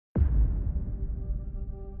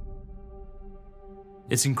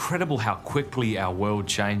It's incredible how quickly our world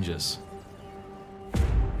changes.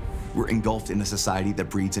 We're engulfed in a society that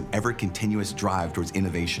breeds an ever-continuous drive towards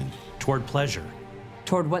innovation. Toward pleasure.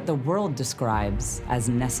 Toward what the world describes as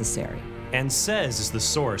necessary. And says is the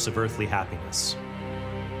source of earthly happiness.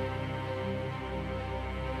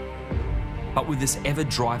 But with this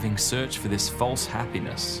ever-driving search for this false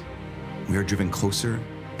happiness, we are driven closer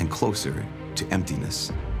and closer to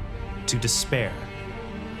emptiness. To despair.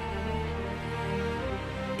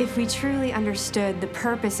 If we truly understood the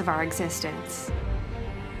purpose of our existence,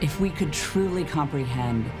 if we could truly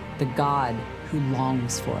comprehend the God who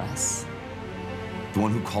longs for us, the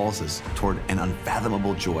one who calls us toward an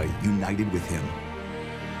unfathomable joy united with him,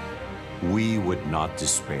 we would not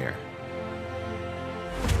despair.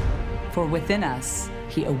 For within us,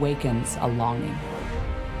 he awakens a longing.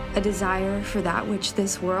 A desire for that which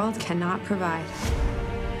this world cannot provide.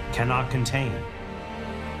 Cannot contain.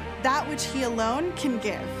 That which he alone can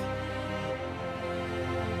give.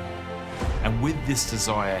 And with this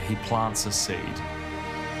desire, he plants a seed.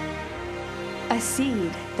 A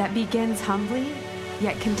seed that begins humbly,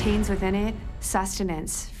 yet contains within it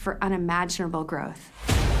sustenance for unimaginable growth.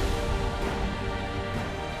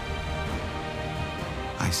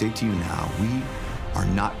 I say to you now, we are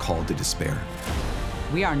not called to despair.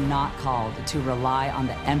 We are not called to rely on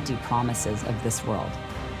the empty promises of this world.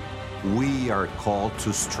 We are called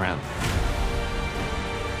to strength.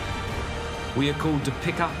 We are called to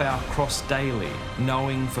pick up our cross daily,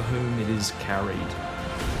 knowing for whom it is carried.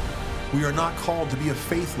 We are not called to be a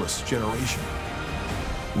faithless generation.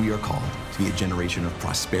 We are called to be a generation of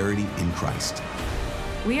prosperity in Christ.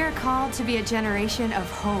 We are called to be a generation of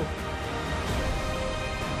hope.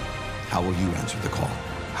 How will you answer the call?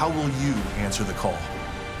 How will you answer the call?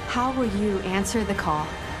 How will you answer the call?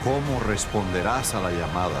 ¿Cómo responderás a la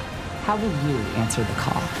llamada? How will you answer the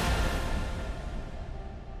call?